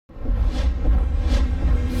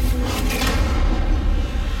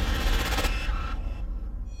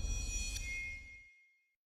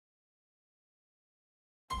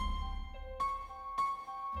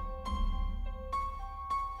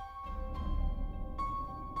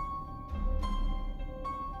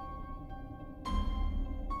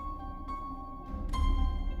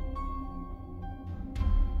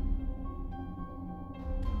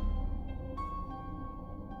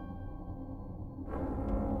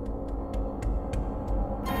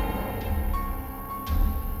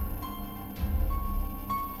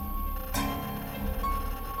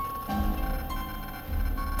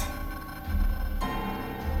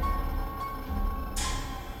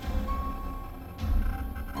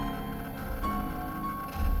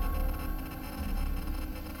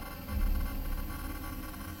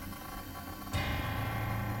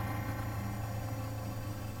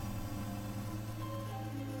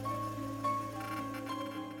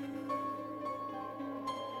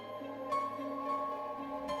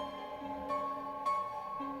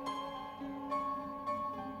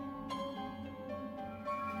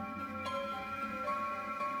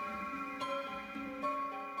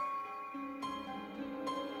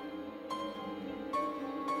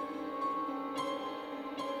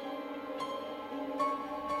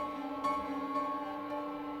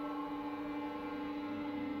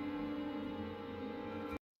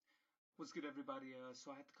What's good, everybody?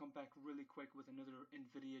 So I had to come back really quick with another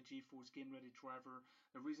Nvidia GeForce Game Ready driver.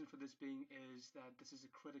 The reason for this being is that this is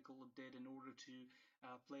a critical update in order to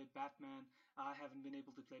play Batman. I haven't been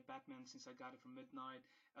able to play Batman since I got it from midnight.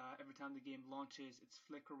 Every time the game launches, it's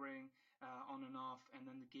flickering on and off, and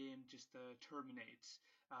then the game just terminates.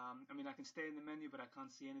 I mean, I can stay in the menu, but I can't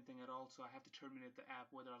see anything at all, so I have to terminate the app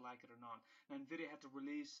whether I like it or not. Now, Nvidia had to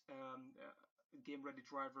release Game Ready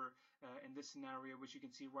driver in this scenario, which you can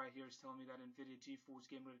see right here is telling me that Nvidia GeForce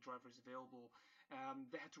Game Ready driver is available.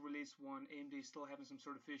 They had to release one. AMD is still having some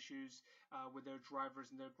sort of issues with their drivers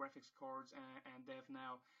and their graphics cards, and they have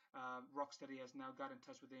now Rocksteady has now got in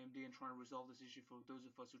touch with AMD and trying to resolve this issue for those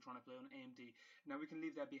of us who are trying to play on AMD. Now we can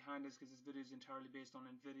leave that behind us because this video is entirely based on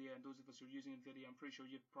Nvidia, and those of us who are using Nvidia, I'm pretty sure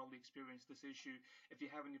you've probably experienced this issue. If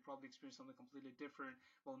you haven't, you probably experienced something completely different.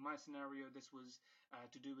 Well, in my scenario, this was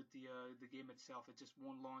to do with the game itself. It just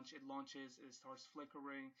won't launch. It launches, it starts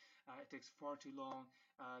flickering. It takes far too long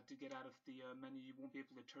to get out of the menu. You won't be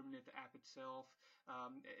able to terminate the app itself.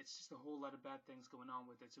 It's just a whole lot of bad things going on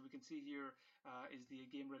with it. So we can see here is the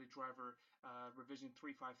Game Ready driver revision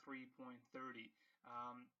 353.30.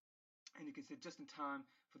 And you can see just in time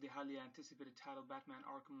for the highly anticipated title Batman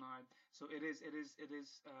Arkham Knight. So it is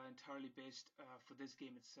entirely based for this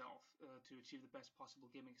game itself to achieve the best possible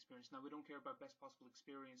gaming experience. Now we don't care about best possible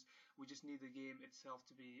experience. We just need the game itself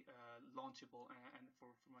to be launchable and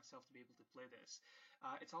for myself to be able to play this.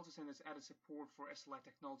 It's also saying there's added support for SLI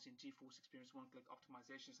technology and GeForce Experience one-click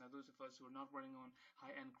optimizations. Now those of us who are not running on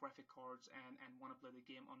high-end graphic cards and want to play the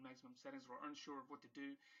game on maximum settings or are unsure of what to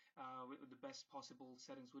do, what the best possible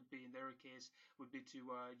settings would be in their case would be to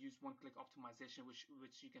use one-click optimization, which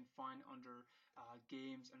you can find under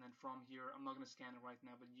games, and then from here, I'm not going to scan it right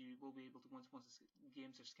now, but you will be able to once the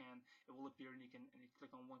games are scanned, it will appear, and you click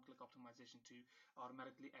on one-click optimization to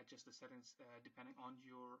automatically adjust the settings depending on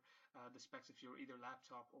your the specs of your either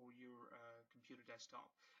laptop or your computer desktop.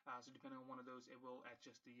 So depending on one of those, it will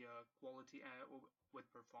adjust the quality with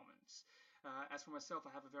performance. As for myself,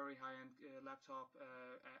 I have a very high-end laptop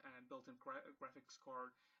and built-in graphics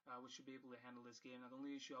card, which should be able to handle this game. Now the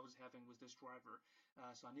only issue I was having was this driver,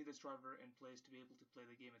 so I need this driver in place to be able to play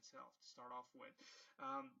the game itself to start off with.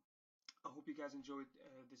 I hope you guys enjoyed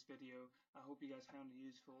this video. I hope you guys found it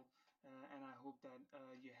useful, and I hope that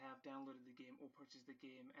you have downloaded the game or purchased the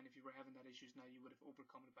game, and if you were having that issues now, you would have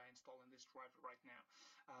overcome it by installing this driver right now.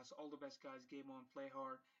 So all the best, guys. Game on, play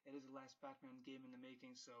hard. It is the last Batman game in the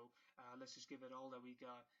making, so let's just give it all that we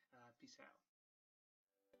got. Peace out.